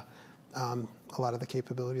with a lot of the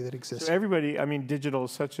capability that exists. So everybody, I mean, digital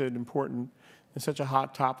is such an important and such a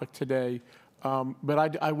hot topic today,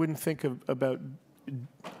 but I wouldn't think about.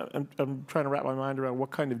 I'm trying to wrap my mind around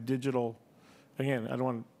what kind of digital. Again, I don't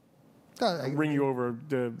want to bring you over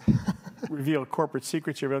to reveal corporate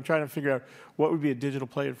secrets here, but I'm trying to figure out what would be a digital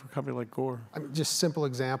player for a company like Gore. I mean, just simple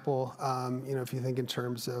example, if you think in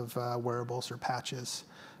terms of wearables or patches,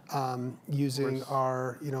 using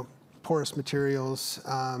our, porous materials,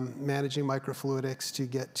 managing microfluidics to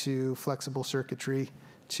get to flexible circuitry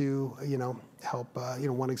to, help,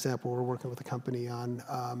 one example, we're working with a company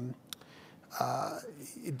on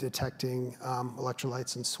detecting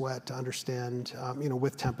electrolytes in sweat to understand,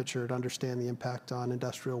 with temperature, to understand the impact on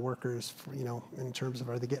industrial workers, in terms of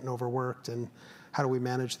are they getting overworked and how do we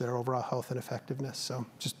manage their overall health and effectiveness. So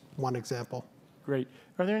just one example. Great.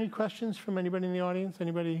 Are there any questions from anybody in the audience?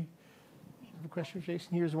 Anybody have a question,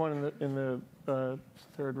 Jason? Here's one in the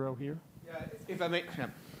third row here. Yeah, if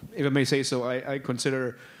I may say so, I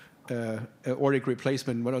consider aortic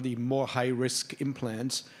replacement one of the more high-risk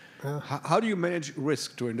implants. How do you manage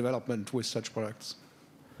risk during development with such products?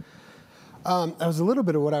 That was a little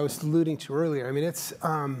bit of what I was alluding to earlier. I mean, it's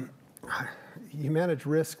you manage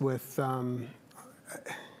risk with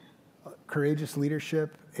courageous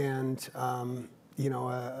leadership and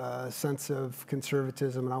a sense of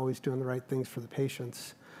conservatism and always doing the right things for the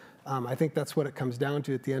patients. I think that's what it comes down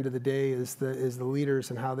to at the end of the day is the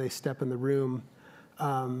leaders and how they step in the room.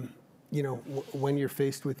 When you're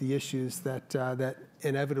faced with the issues that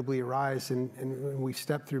inevitably arise, and we've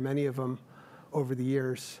stepped through many of them over the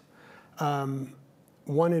years.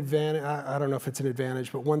 One advantage, I don't know if it's an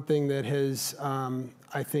advantage, but one thing that has,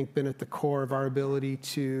 I think, been at the core of our ability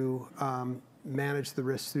to manage the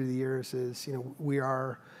risks through the years is, we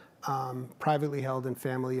are privately held and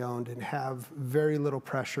family owned and have very little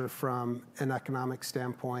pressure from an economic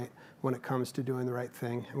standpoint when it comes to doing the right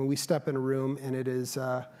thing. I mean, we step in a room and it is,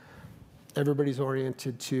 everybody's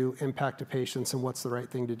oriented to impact to patients and what's the right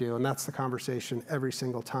thing to do. And that's the conversation every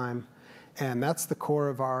single time. And that's the core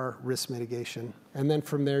of our risk mitigation. And then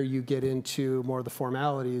from there, you get into more of the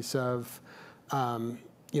formalities of,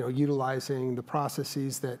 utilizing the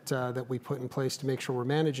processes that we put in place to make sure we're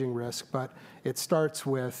managing risk. But it starts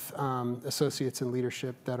with associates and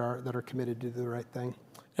leadership that are committed to do the right thing.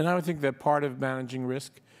 And I would think that part of managing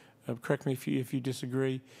risk, correct me if you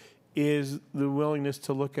disagree, is the willingness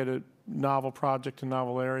to look at a novel project, a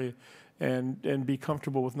novel area, and be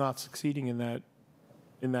comfortable with not succeeding in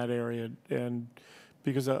that area. And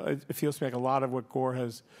because it feels to me like a lot of what Gore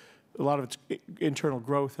has, a lot of its internal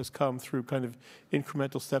growth has come through kind of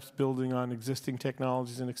incremental steps building on existing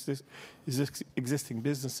technologies and existing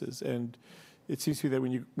businesses. And it seems to me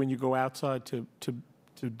that when you go outside to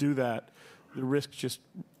do that, the risk just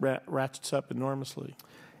ratchets up enormously.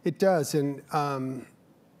 It does, and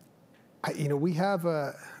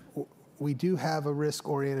we do have a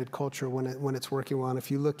risk-oriented culture when it's working well. And if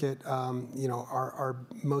you look at our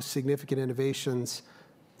most significant innovations,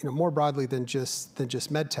 more broadly than just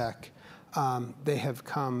medtech, they have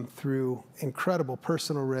come through incredible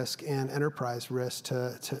personal risk and enterprise risk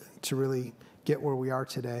to really get where we are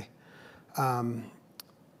today.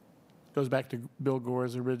 Goes back to Bill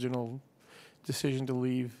Gore's original decision to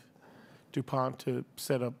leave DuPont to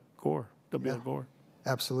set up Gore, Gore.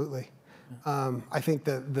 Absolutely. I think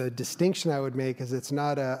the distinction I would make is it's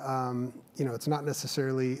not it's not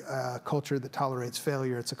necessarily a culture that tolerates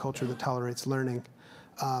failure. It's a culture that tolerates learning,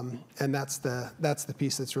 and that's the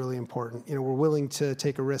piece that's really important. We're willing to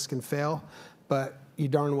take a risk and fail, but you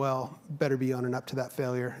darn well better be owning up to that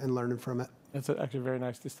failure and learning from it. That's actually a very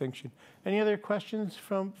nice distinction. Any other questions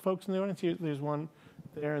from folks in the audience? There's one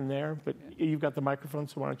there and there, but you've got the microphone,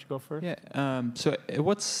 so why don't you go first? Yeah. So at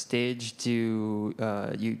what stage do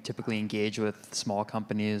you typically engage with small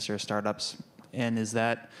companies or startups? And is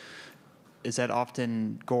that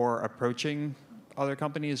often Gore approaching other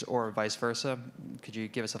companies or vice versa? Could you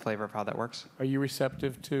give us a flavor of how that works? Are you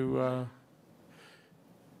receptive to,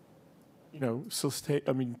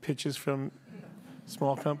 pitches from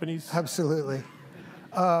small companies? Absolutely.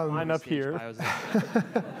 Line up here.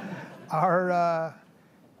 Our,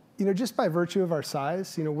 just by virtue of our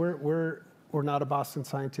size, we're not a Boston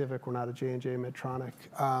Scientific, we're not a J&J Medtronic.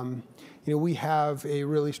 We have a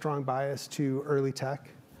really strong bias to early tech.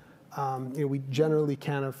 We generally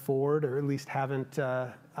can't afford, or at least haven't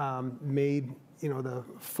made, the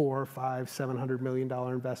 $400, $500, $700 million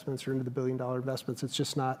investments or into the $1 billion investments. It's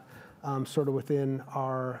just not sort of within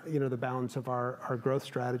our, the bounds of our growth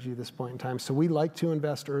strategy at this point in time. So we like to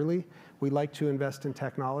invest early. We like to invest in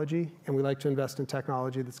technology, and we like to invest in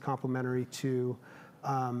technology that's complementary to,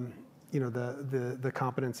 the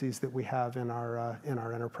competencies that we have in our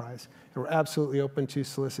enterprise. And we're absolutely open to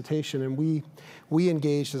solicitation, and we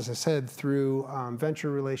engaged, as I said, through venture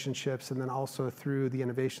relationships, and then also through the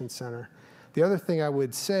Innovation Center. The other thing I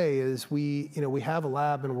would say is we have a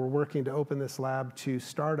lab, and we're working to open this lab to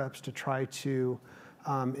startups to try to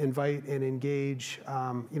invite and engage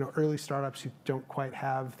early startups who don't quite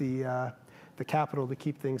have the capital to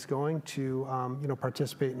keep things going to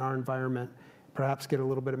participate in our environment, perhaps get a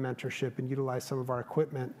little bit of mentorship and utilize some of our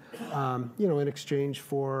equipment, in exchange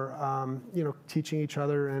for teaching each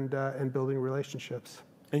other and building relationships.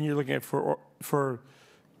 And you're looking at for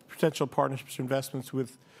potential partnerships or investments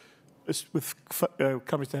with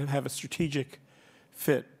companies that have a strategic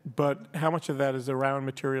fit, but how much of that is around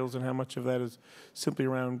materials and how much of that is simply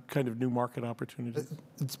around kind of new market opportunities?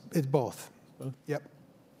 It's both. Yep.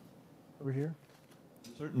 Over here.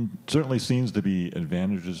 Certainly seems to be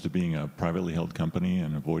advantages to being a privately held company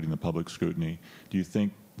and avoiding the public scrutiny. Do you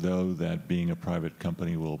think, though, that being a private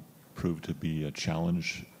company will prove to be a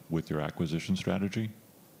challenge with your acquisition strategy?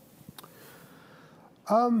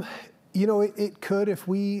 It could if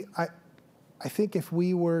I think if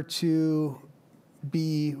we were to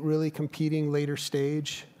be really competing later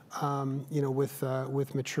stage,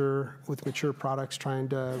 with mature products, trying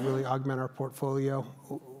to really augment our portfolio,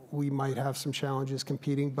 we might have some challenges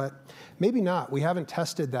competing, but maybe not. We haven't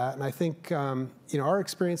tested that, and I think our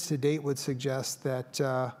experience to date would suggest that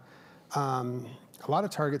a lot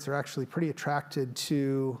of targets are actually pretty attracted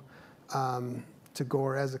to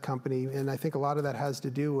Gore as a company, and I think a lot of that has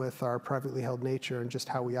to do with our privately held nature and just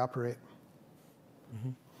how we operate.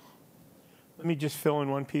 Mm-hmm. Let me just fill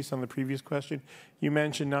in one piece on the previous question. You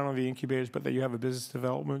mentioned not only the incubators, but that you have a business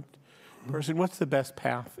development person. What's the best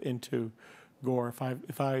path into Gore?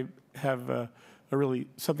 If I have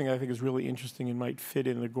something I think is really interesting and might fit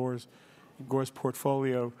in the Gore's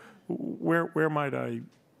portfolio, where might I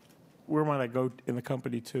go in the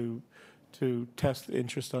company to test the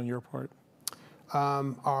interest on your part?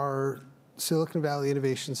 Our Silicon Valley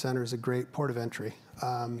Innovation Center is a great port of entry.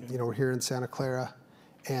 We're here in Santa Clara,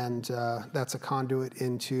 and that's a conduit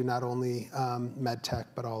into not only med tech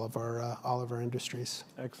but all of our industries.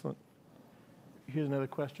 Excellent. Here's another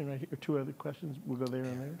question right here, or two other questions. We'll go there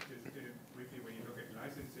and there. Just briefly, when you look at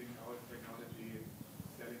licensing our technology and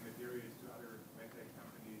selling materials to other medtech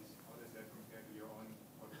companies, how does that compare to your own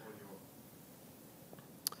portfolio?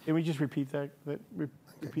 Can we just repeat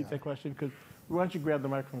that question? Because why don't you grab the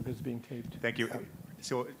microphone because it's being taped? Thank you.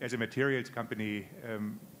 So, as a materials company,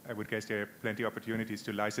 I would guess there are plenty of opportunities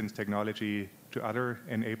to license technology to other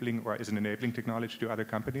enabling, or as an enabling technology to other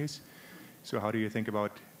companies. So, how do you think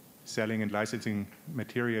about selling and licensing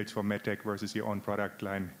materials for medtech versus your own product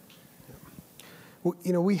line? Well,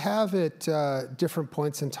 we have at different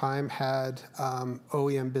points in time had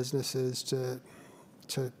OEM businesses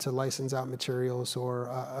to license out materials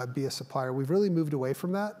or be a supplier. We've really moved away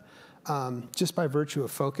from that just by virtue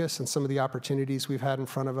of focus and some of the opportunities we've had in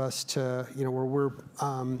front of us to, where we're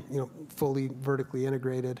fully vertically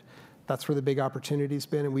integrated. That's where the big opportunity's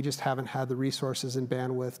been, and we just haven't had the resources and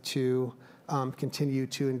bandwidth to continue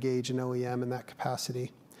to engage in OEM in that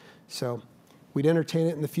capacity. So we'd entertain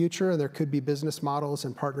it in the future, and there could be business models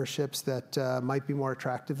and partnerships that might be more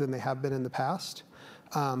attractive than they have been in the past.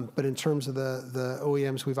 But in terms of the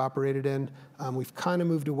OEMs we've operated in, we've kind of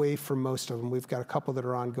moved away from most of them. We've got a couple that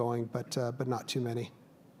are ongoing, but not too many.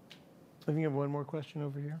 I think you have one more question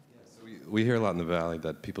over here. We hear a lot in the Valley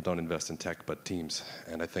that people don't invest in tech but teams,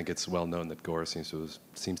 and I think it's well known that Gore seems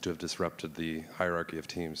to have disrupted the hierarchy of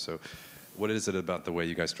teams. So what is it about the way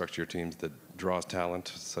you guys structure your teams that draws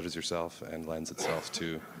talent such as yourself and lends itself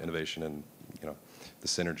to innovation and the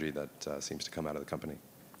synergy that seems to come out of the company?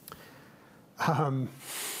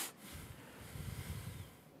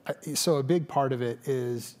 So a big part of it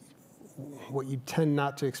is what you tend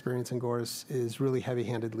not to experience in Gore is really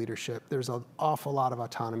heavy-handed leadership. There's an awful lot of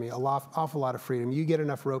autonomy, awful lot of freedom. You get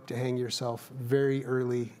enough rope to hang yourself very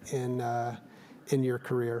early in your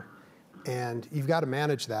career, and you've got to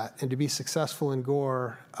manage that. And to be successful in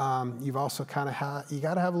Gore, you've also you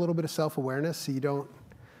got to have a little bit of self-awareness so you don't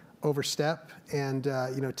overstep and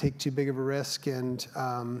take too big of a risk and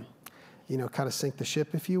kind of sink the ship,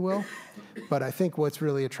 if you will. But I think what's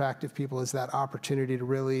really attractive to people is that opportunity to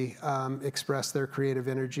really express their creative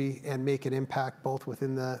energy and make an impact both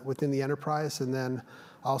within the enterprise and then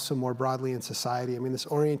also more broadly in society. I mean, this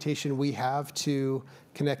orientation we have to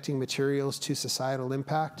connecting materials to societal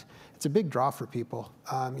impact, it's a big draw for people.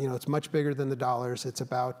 It's much bigger than the dollars. It's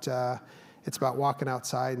about walking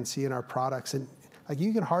outside and seeing our products. And like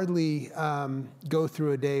you can hardly go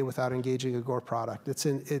through a day without engaging a Gore product.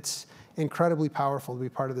 It's incredibly powerful to be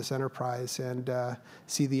part of this enterprise and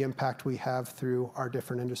see the impact we have through our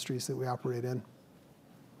different industries that we operate in.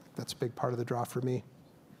 That's a big part of the draw for me.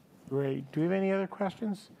 Great. Do we have any other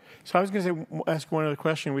questions? So I was going to ask one other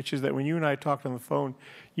question, which is that when you and I talked on the phone,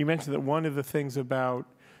 you mentioned that one of the things about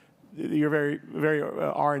you're very, very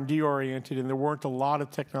R&D oriented, and there weren't a lot of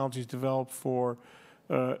technologies developed for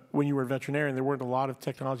when you were a veterinarian. There weren't a lot of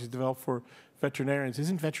technologies developed for veterinarians.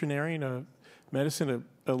 Isn't veterinarian medicine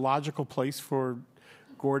a logical place for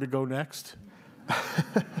Gore to go next?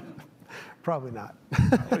 Probably not.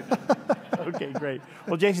 Okay, great.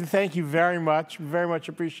 Well, Jason, thank you very much. Very much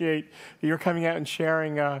appreciate your coming out and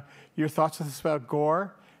sharing your thoughts with us about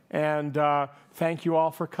Gore. And thank you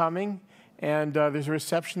all for coming. And there's a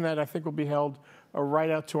reception that I think will be held right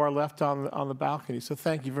out to our left on the balcony. So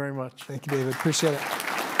thank you very much. Thank you, David. Appreciate it.